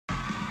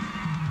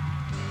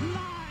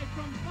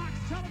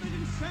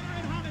Center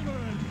in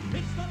Hollywood.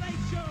 It's The Late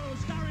Show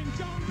starring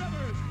Joan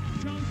Rivers.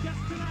 Joan's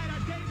guests tonight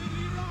are David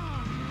Lee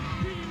Roth,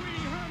 Pee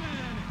Wee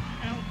Herman,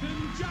 Elton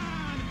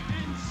John,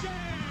 and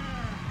Cher.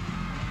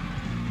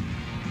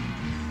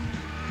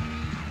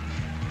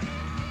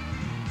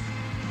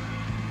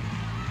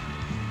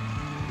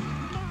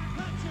 Mark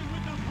Hudson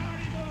with the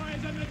Party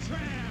Boys and the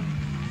Tramp.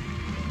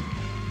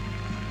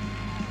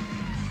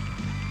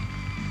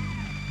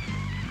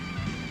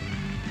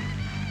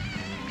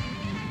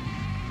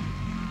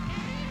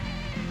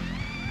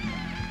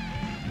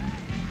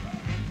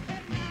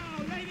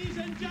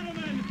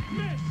 Gentlemen,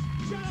 Miss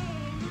Joan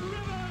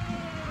Rivers!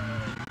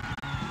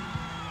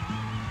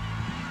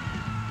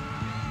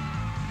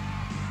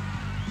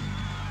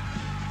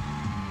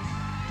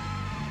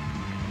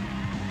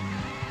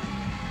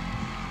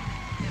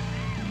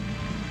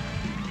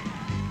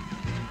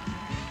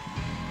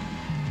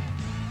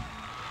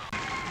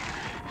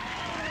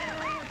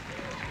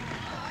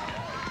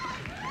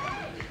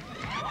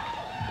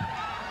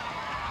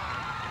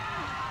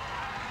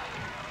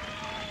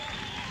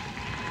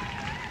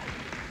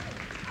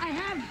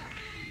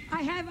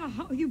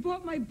 You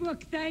bought my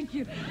book, thank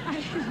you.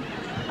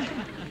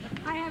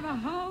 I have a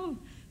whole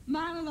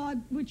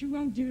monologue, which we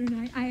won't do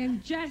tonight.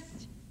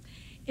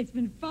 It's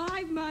been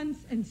 5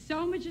 months, and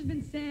so much has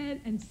been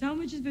said, and so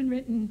much has been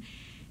written,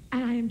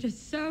 and I am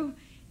just so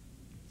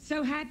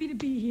happy to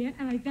be here,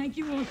 and I thank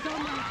you all so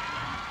much.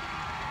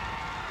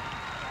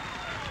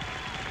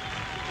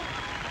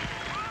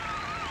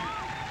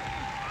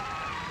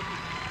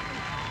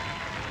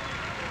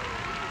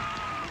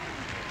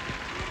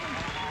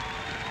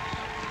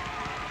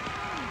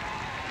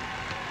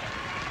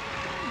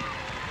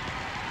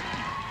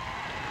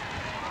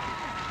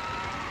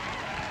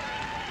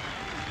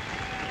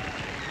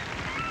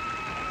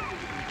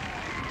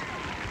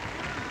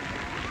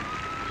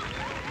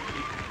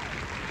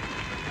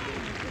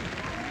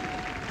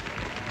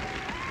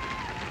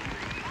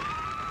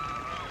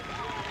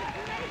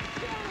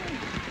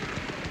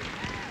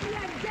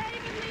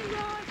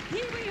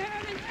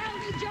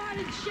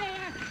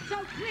 So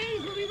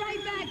please, we'll be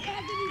right back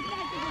after these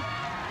messages.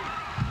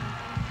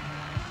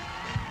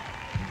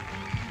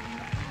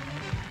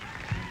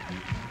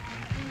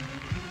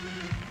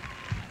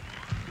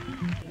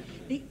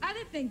 The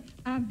other thing,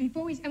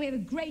 before we have a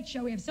great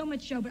show, we have so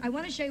much show, but I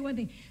want to show you one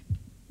thing.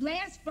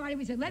 Last Friday,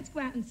 we said, let's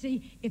go out and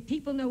see if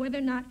people know whether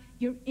or not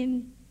you're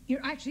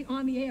actually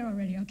on the air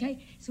already,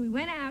 okay? So we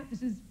went out,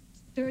 this is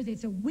Thursday,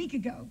 it's a week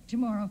ago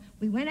tomorrow,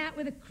 we went out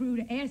with a crew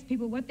to ask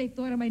people what they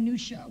thought of my new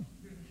show.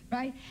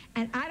 Right?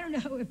 And I don't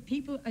know if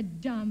people are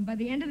dumb. By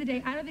the end of the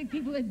day, I don't think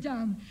people are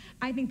dumb.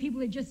 I think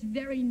people are just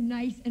very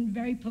nice and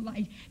very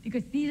polite,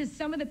 because these are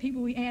some of the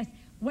people we asked,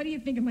 what do you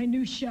think of my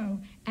new show?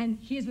 And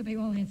here's what they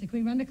all answered. Can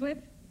we run the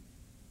clip?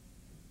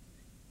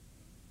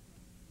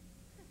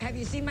 Have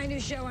you seen my new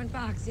show on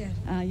Fox yet?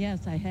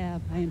 Yes, I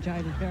have. I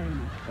enjoyed it very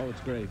much. Oh, it's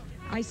great.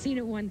 I seen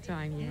it one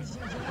time, yes.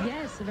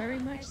 Yes, very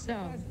much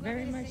so.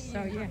 Very much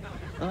so, yeah.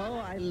 Oh,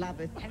 I love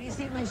it. Have you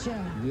seen my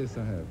show? Yes,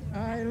 I have.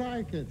 I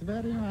like it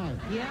very much.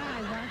 Yeah,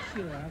 I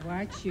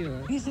watch you.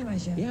 Have you seen my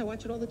show? Yeah, I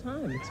watch it all the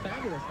time. It's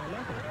fabulous. I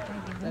love it.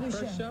 Thank you. That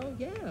first show,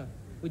 yeah.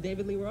 With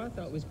David Lee Roth, I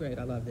thought it was great.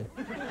 I loved it.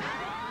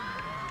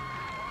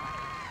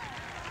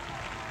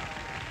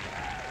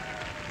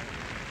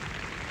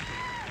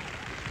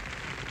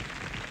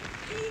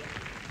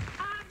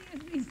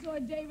 We saw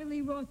David Lee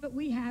Roth, but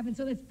we haven't,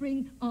 so let's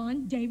bring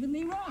on David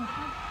Lee Roth.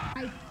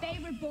 My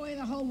favorite boy in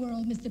the whole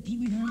world, Mr. Pee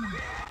Wee Herman.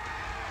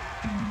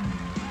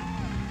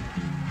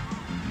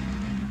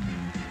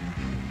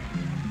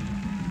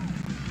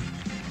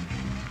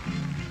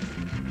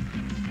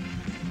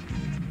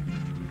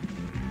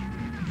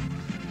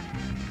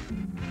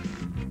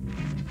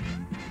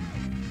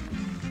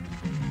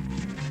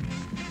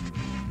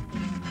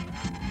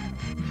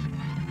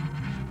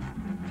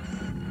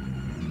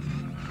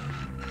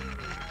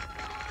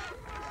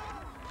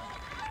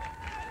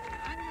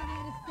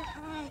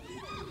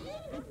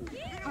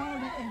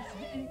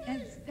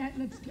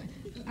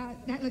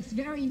 That looks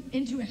very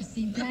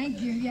interesting.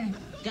 Thank you. Yeah.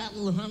 Got a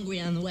little hungry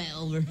on the way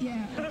over.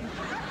 Yeah.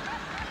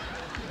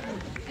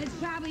 It's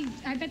probably.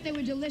 I bet they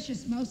were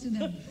delicious, most of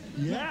them.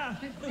 Yeah.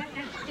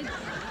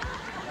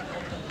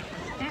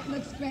 That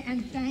looks great,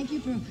 and thank you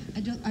for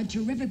a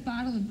terrific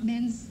bottle of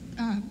men's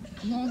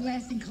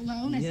long-lasting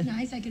cologne. That's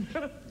nice. I could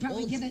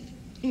probably give it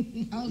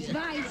Old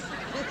Spice.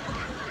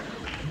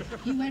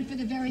 You went for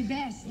the very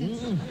best.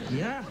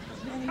 Yeah.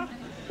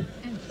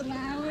 And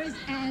flowers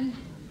and.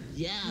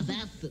 Yeah,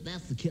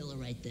 that's the killer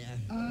right there.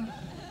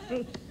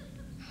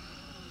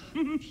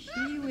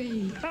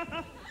 Pee-wee.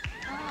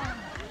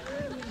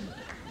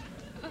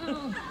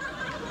 Oh.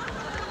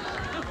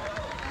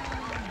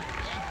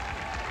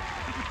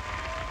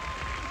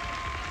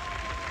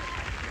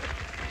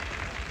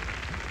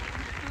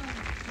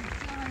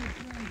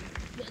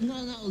 No,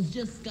 it was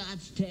just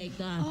Scotch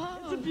taped on. Oh.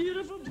 It's a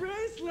beautiful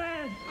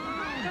bracelet.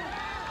 Oh.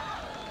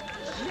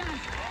 Just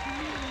beautiful.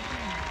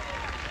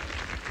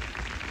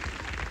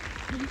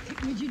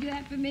 Would you do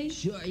that for me?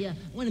 Sure, yeah.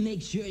 I want to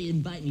make sure you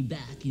invite me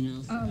back, you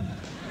know. So.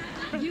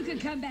 Oh. You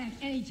could come back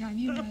anytime,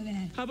 you know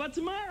that. How about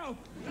tomorrow?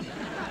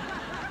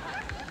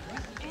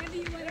 Whenever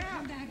you want to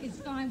come back,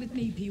 it's fine with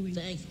me, Pee-wee.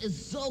 Thanks. It's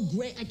so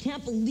great. I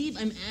can't believe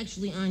I'm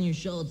actually on your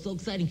show. It's so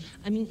exciting.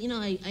 I mean, you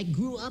know, I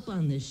grew up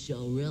on this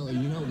show, really.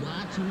 You know,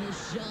 watching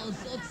this show.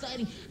 It's so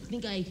exciting. I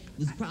think I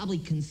was probably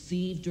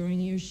conceived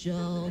during your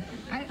show.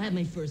 I had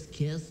my first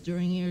kiss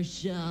during your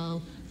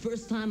show.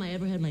 First time I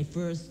ever had my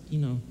first, you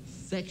know,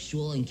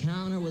 sexual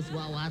encounter was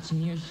while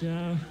watching your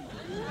show.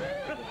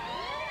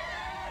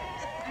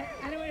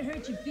 I don't want to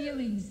hurt your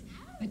feelings,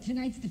 but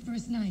tonight's the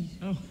first night.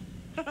 Oh.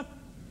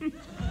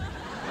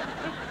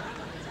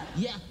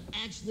 Yeah,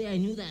 actually, I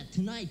knew that.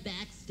 Tonight,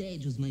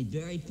 backstage, was my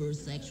very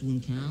first sexual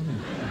encounter.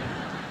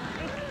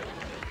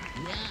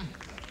 Yeah.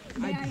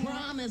 I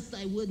promised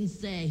I wouldn't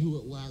say who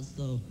it was,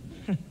 though.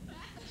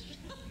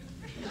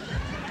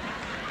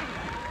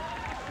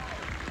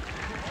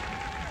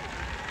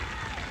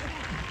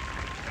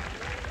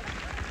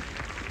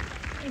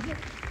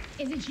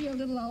 Isn't she a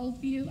little old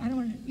for you? I don't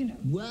want to, you know.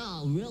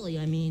 Well, really,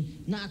 I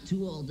mean, not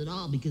too old at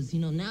all, because, you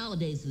know,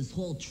 nowadays this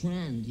whole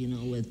trend, you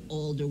know, with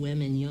older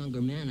women,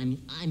 younger men, I mean,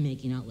 I'm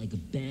making out like a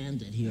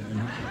bandit here.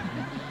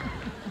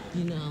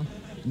 You know,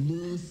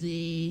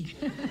 Lucy.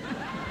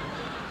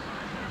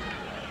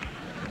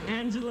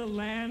 Angela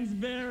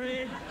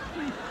Lansbury.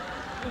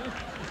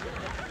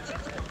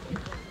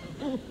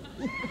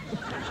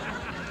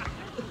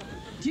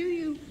 Do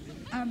you,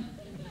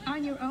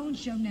 on your own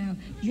show now,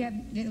 you have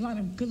a lot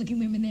of good-looking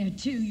women there,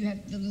 too. You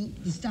have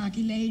the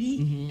stocky lady,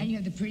 and you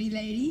have the pretty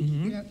lady,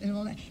 you have, and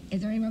all that.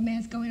 Is there any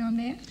romance going on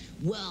there?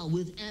 Well,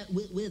 with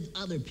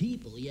other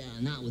people, yeah,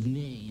 not with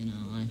me, you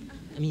know.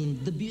 I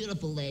mean, the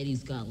beautiful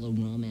lady's got a little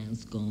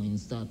romance going and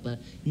stuff,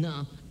 but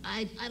no,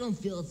 I don't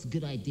feel it's a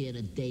good idea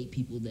to date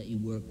people that you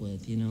work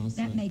with, you know.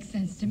 So. That makes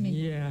sense to me.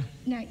 Yeah.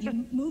 Now, your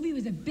movie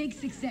was a big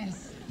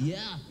success.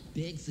 Yeah,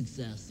 big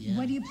success, yeah.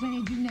 What do you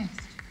plan to do next?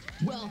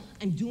 Well,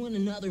 I'm doing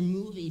another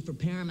movie for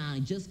Paramount. I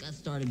just got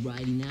started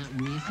writing that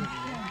recently.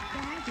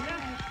 That's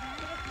right.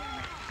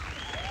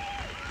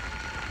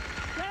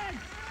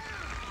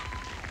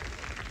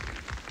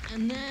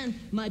 And then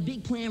my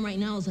big plan right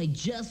now is I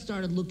just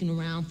started looking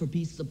around for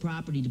pieces of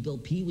property to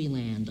build Pee-wee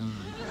Land on.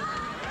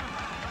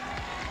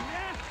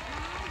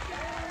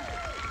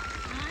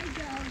 I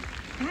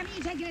go. Haven't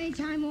you taken any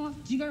time off?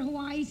 Did you go to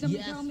Hawaii?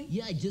 Somebody told me.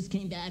 Yeah, I just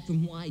came back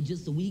from Hawaii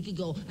just a week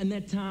ago. I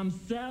met Tom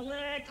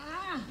Selleck.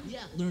 Ah, Yeah,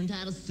 learned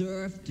how to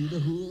surf, do the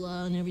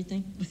hula and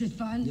everything. was it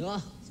fun?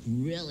 Oh, it's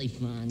really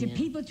fun. Do Yeah.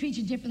 people treat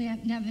you differently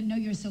now that they know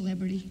you're a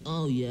celebrity?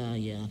 Oh, yeah.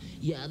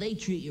 Yeah, they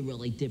treat you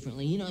really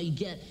differently. You know, you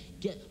get,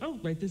 Oh,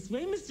 right this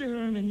way, Mr.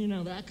 Herman, you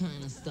know. that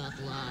kind of stuff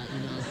a lot,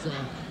 you know, so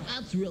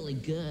that's really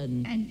good.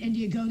 And do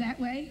you go that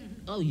way?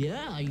 Oh,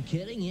 yeah, are you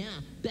kidding? Yeah,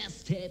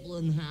 best table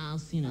in the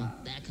house, you know,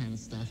 that kind of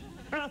stuff.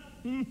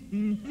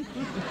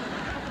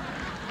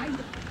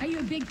 Are you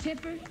a big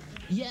tipper?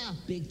 Yeah,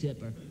 big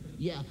tipper.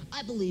 Yeah,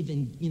 I believe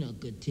in, you know,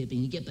 good tipping.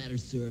 You get better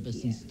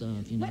service and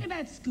stuff, you know. What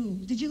about school?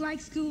 Did you like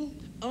school?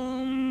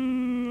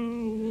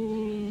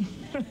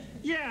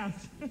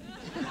 Yes.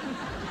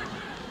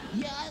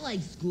 Yeah, I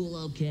like school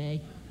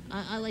okay.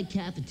 I like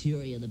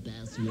cafeteria the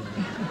best, really.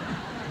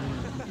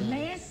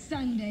 Last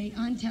Sunday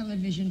on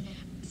television,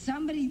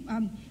 somebody,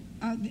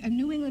 a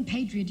New England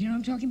Patriot, you know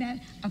what I'm talking about?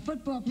 A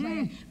football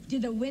player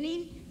did the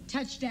winning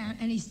touchdown,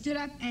 and he stood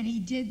up and he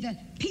did the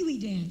Pee-wee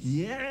dance.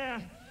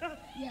 Yeah.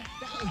 Yeah.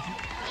 That was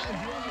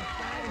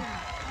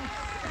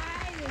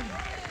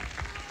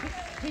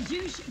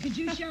Exciting. Could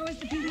you show us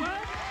the Pee-wee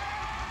dance?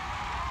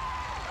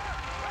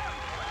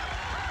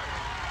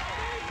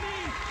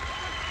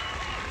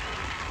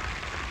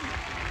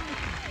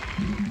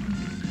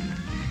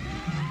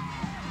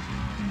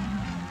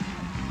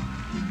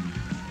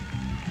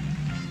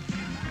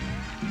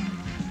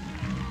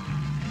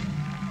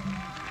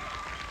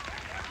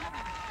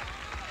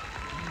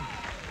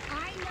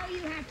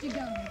 To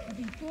go. But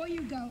before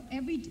you go,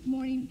 every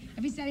morning,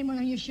 every Saturday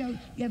morning on your show,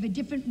 you have a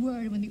different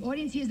word. When the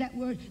audience hears that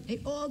word, they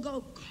all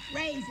go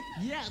crazy.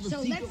 Yeah, the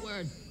secret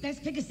word. Let's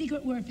pick a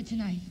secret word for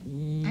tonight.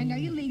 I know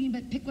you're leaving,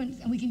 but pick one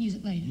and we can use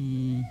it later.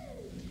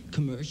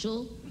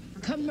 Commercial?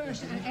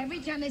 Commercial. And every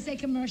time they say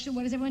commercial,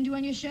 what does everyone do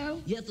on your show?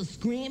 You have to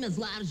scream as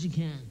loud as you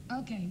can.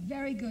 Okay,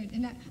 very good.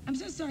 And I'm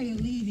so sorry you're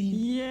leaving.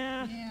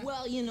 Yeah.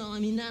 Well, you know, I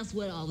mean, that's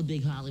what all the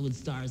big Hollywood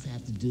stars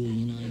have to do,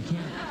 you know. You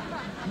can't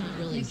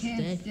really You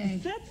can't stay.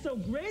 That's so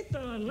great,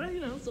 though.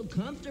 You know. So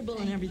comfortable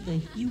and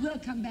everything. You will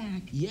come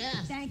back.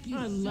 Yes. Thank you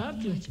I so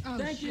love you. much. Oh,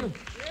 Thank sure. you.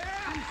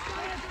 I'm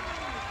sorry.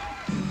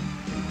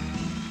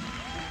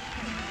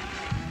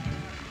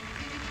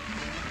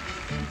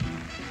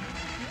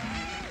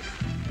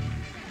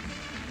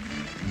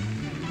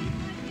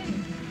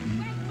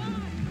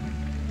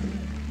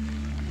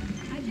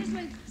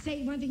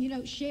 Say one thing, you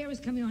know, Cher is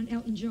coming on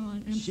Elton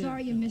John, and I'm Cher.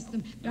 sorry you missed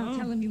them, but I'll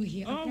tell them you were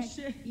here, Oh, okay?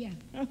 Cher. Yeah.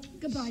 Oh,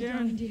 Goodbye, Sharon.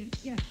 darling dear.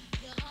 Yeah.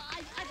 Yeah,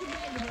 I can wait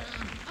around.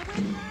 I'm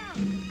waiting around.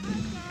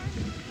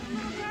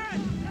 I'm sorry.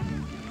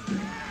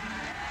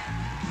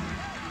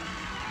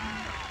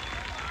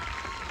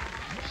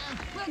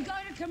 Yeah. We'll go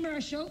to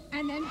commercial,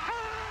 and then...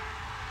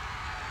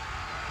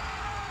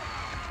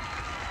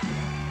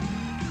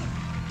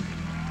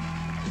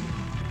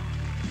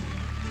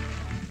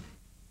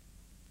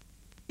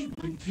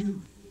 Thank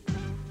you.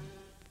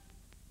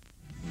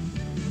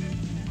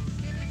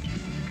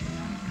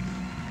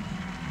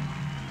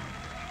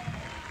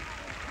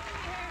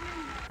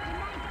 Herman, good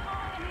night to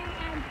all of you,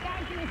 and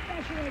thank you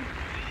especially,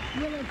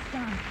 Willard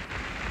Scott.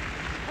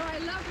 Oh, I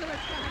love Willard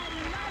Scott. I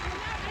love,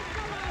 I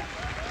so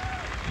love.